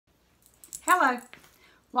Hello.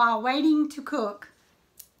 While waiting to cook,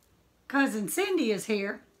 Cousin Cindy is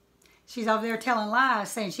here. She's over there telling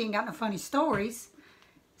lies, saying she ain't got no funny stories.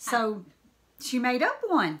 So she made up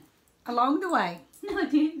one along the way. No, I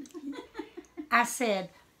didn't. I said,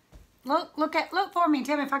 look for me and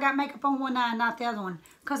tell me if I got makeup on one eye and not the other one,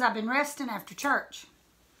 because I've been resting after church.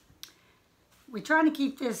 We're trying to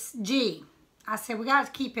keep this G. I said, we got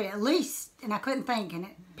to keep it at least, and I couldn't think in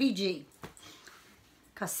it, PG.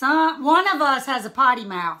 Because one of us has a potty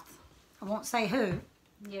mouth. I won't say who.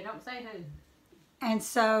 Yeah, don't say who. And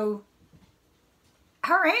so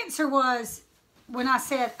her answer was, when I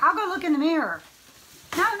said, I'll go look in the mirror.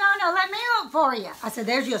 No, let me look for you. I said,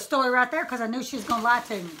 there's your story right there, because I knew she was going to lie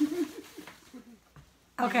to me.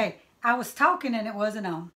 Okay, I was talking and it wasn't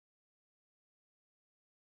on.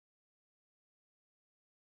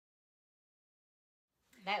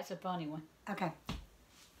 That's a funny one. Okay.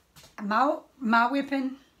 My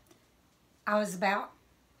whipping, I was about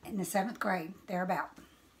in the 7th grade, thereabout.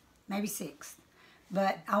 Maybe 6th.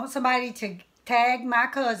 But I want somebody to tag my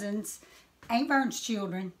cousins, Aunt Vern's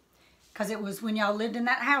children, because it was when y'all lived in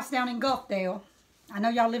that house down in Gulfdale. I know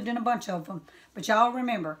y'all lived in a bunch of them, but y'all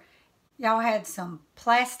remember, y'all had some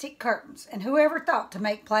plastic curtains. And whoever thought to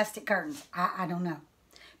make plastic curtains, I don't know.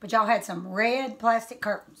 But y'all had some red plastic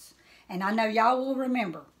curtains. And I know y'all will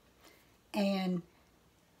remember. And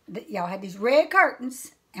y'all had these red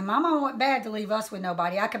curtains. And my mama went bad to leave us with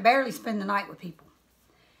nobody. I could barely spend the night with people.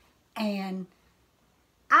 And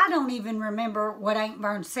I don't even remember what Aunt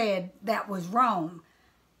Vern said that was wrong.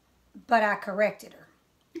 But I corrected her.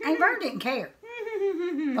 Aunt Vern didn't care.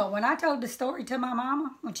 But when I told the story to my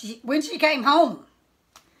mama, when she came home,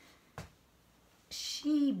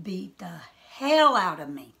 she beat the hell out of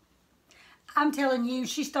me. I'm telling you,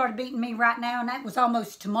 she started beating me right now, and that was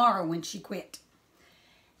almost tomorrow when she quit.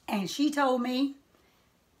 And she told me,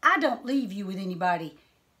 I don't leave you with anybody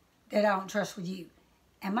that I don't trust with you.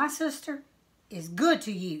 And my sister is good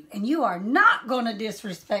to you, and you are not going to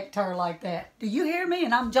disrespect her like that. Do you hear me?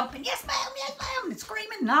 And I'm jumping, yes ma'am, and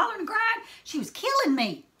screaming and hollering and crying. She was killing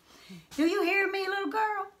me. Do you hear me, little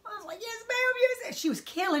girl? I was like, yes ma'am, yes. She was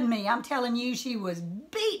killing me. I'm telling you, she was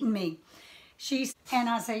beating me. And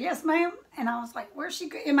I said, yes ma'am. And I was like, where's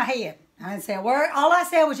she in my head? I didn't say a word. All I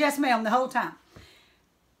said was yes ma'am the whole time.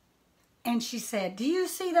 And she said, do you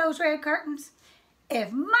see those red curtains?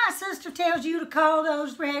 If my sister tells you to call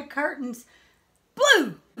those red curtains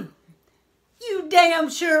blue, you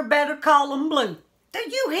damn sure better call them blue. Do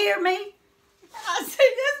you hear me? I said,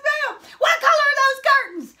 yes ma'am. What color are those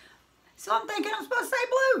curtains? So I'm thinking I'm supposed to say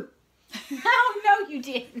blue. No, you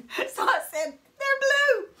didn't. So I said, they're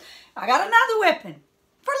blue. I got another whipping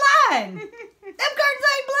for lying. Them curtains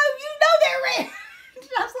ain't blue. You know they're red.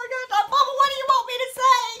 I was like, Mama, what do you want me to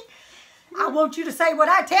say? I want you to say what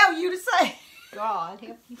I tell you to say. God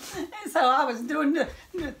help you. And so I was doing the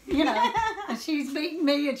and she's beating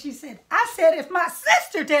me, and she said, I said, if my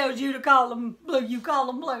sister tells you to call them blue, you call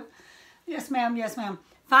them blue. Yes, ma'am, yes, ma'am.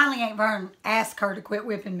 Finally, Aunt Vern asked her to quit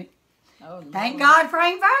whipping me. Oh, thank God for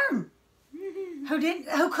Aunt Vern,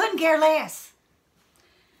 who couldn't care less.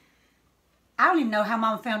 I don't even know how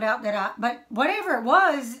Mama found out but whatever it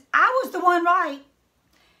was, I was the one right.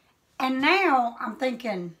 And now I'm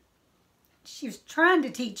thinking, she was trying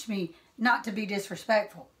to teach me not to be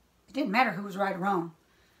disrespectful. It didn't matter who was right or wrong.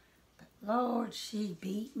 But Lord, she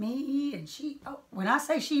beat me, and when I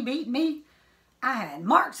say she beat me, I had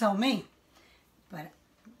marks on me. But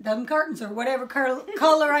them curtains or whatever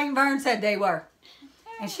color Aunt Vern said they were.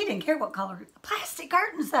 And she didn't care what color. Plastic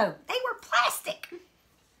curtains though. They were plastic.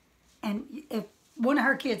 And if one of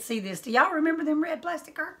her kids see this, do y'all remember them red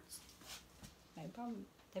plastic curtains?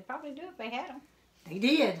 They probably do if they had them. They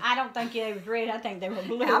did. I don't think they was red. I think they were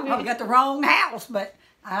blue. I probably got the wrong house, but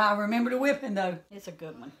I remember the whipping though. It's a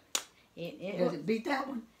good one. Does it beat that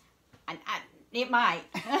one? It might.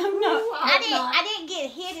 No, I didn't get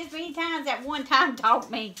hit as many times that one time taught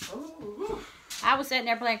me. Ooh. I was sitting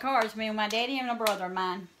there playing cards, me and my daddy and a brother of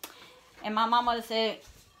mine. And my mama said,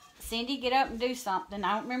 Cindy, get up and do something.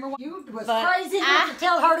 I don't remember what. You was crazy enough to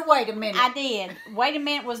tell her to wait a minute. I did. Wait a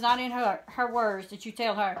minute was not in her words that you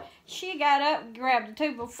tell her. She got up, grabbed the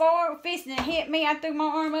 2 before, fisted and hit me. I threw my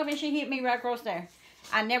arm up and she hit me right across there.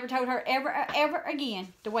 I never told her ever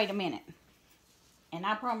again to wait a minute. And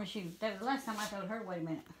I promise you, that was the last time I told her to wait a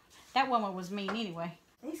minute. That woman was mean anyway.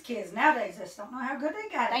 These kids nowadays just don't know how good they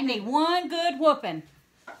got it. They need one good whooping.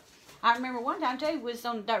 I remember one time too,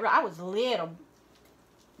 I was little.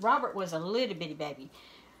 Robert was a little bitty baby.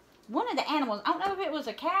 One of the animals, I don't know if it was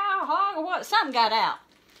a cow, hog, or what, something got out.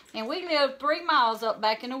 And we lived 3 miles up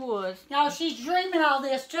back in the woods. Y'all, she's dreaming all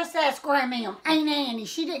this. Just ask Grandma. Aunt Annie.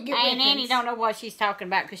 She didn't get with Aunt Annie us. don't know what she's talking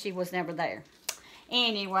about because she was never there.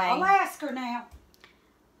 Anyway. I'll ask her now.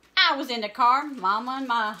 I was in the car. Mama and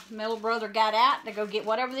my middle brother got out to go get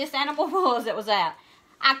whatever this animal was that was out.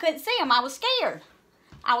 I couldn't see him. I was scared.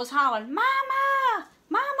 I was hollering, Mama!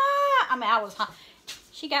 Mama! I mean, I was hollering.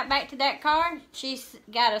 She got back to that car. She's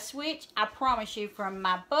got a switch. I promise you, from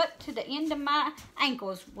my butt to the end of my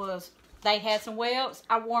ankles they had some welts.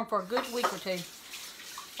 I wore them for a good week or 2.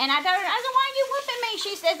 And I told her, I said, why are you whooping me?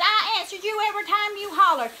 She says, I answered you every time you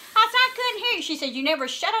hollered. I said, I couldn't hear you. She said, you never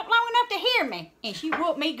shut up long enough to hear me. And she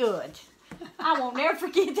whooped me good. I won't never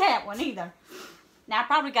forget that one either. Now, I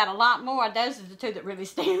probably got a lot more. Those are the 2 that really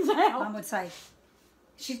stands out. I would say,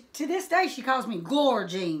 to this day, she calls me Glora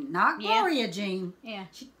Jean, not Gloria Jean. Yeah.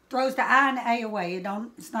 She throws the I and the A away.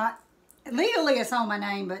 It's not, legally it's on my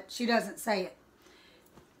name, but she doesn't say it.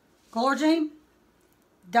 Glora Jean,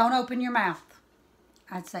 don't open your mouth.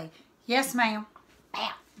 I'd say, yes, ma'am.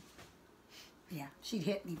 Ow. Yeah, she'd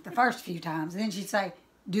hit me the first few times. And then she'd say,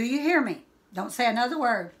 do you hear me? Don't say another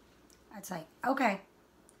word. I'd say, okay.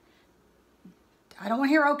 I don't want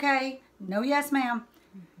to hear okay. No, yes, ma'am.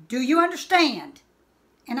 Do you understand?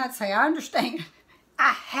 And I'd say, I understand. I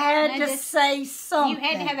had to say something. You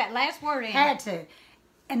had to have that last word in. Had to.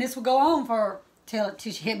 And this would go on till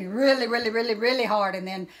she hit me really, really, really, really hard. And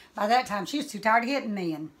then by that time, she was too tired of hitting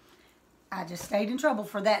me. And I just stayed in trouble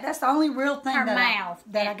for that. That's the only real thing that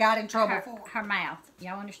I got in trouble for. Her mouth.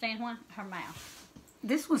 Y'all understand what? Her mouth.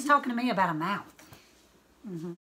 This was talking to me about a mouth. Mm-hmm.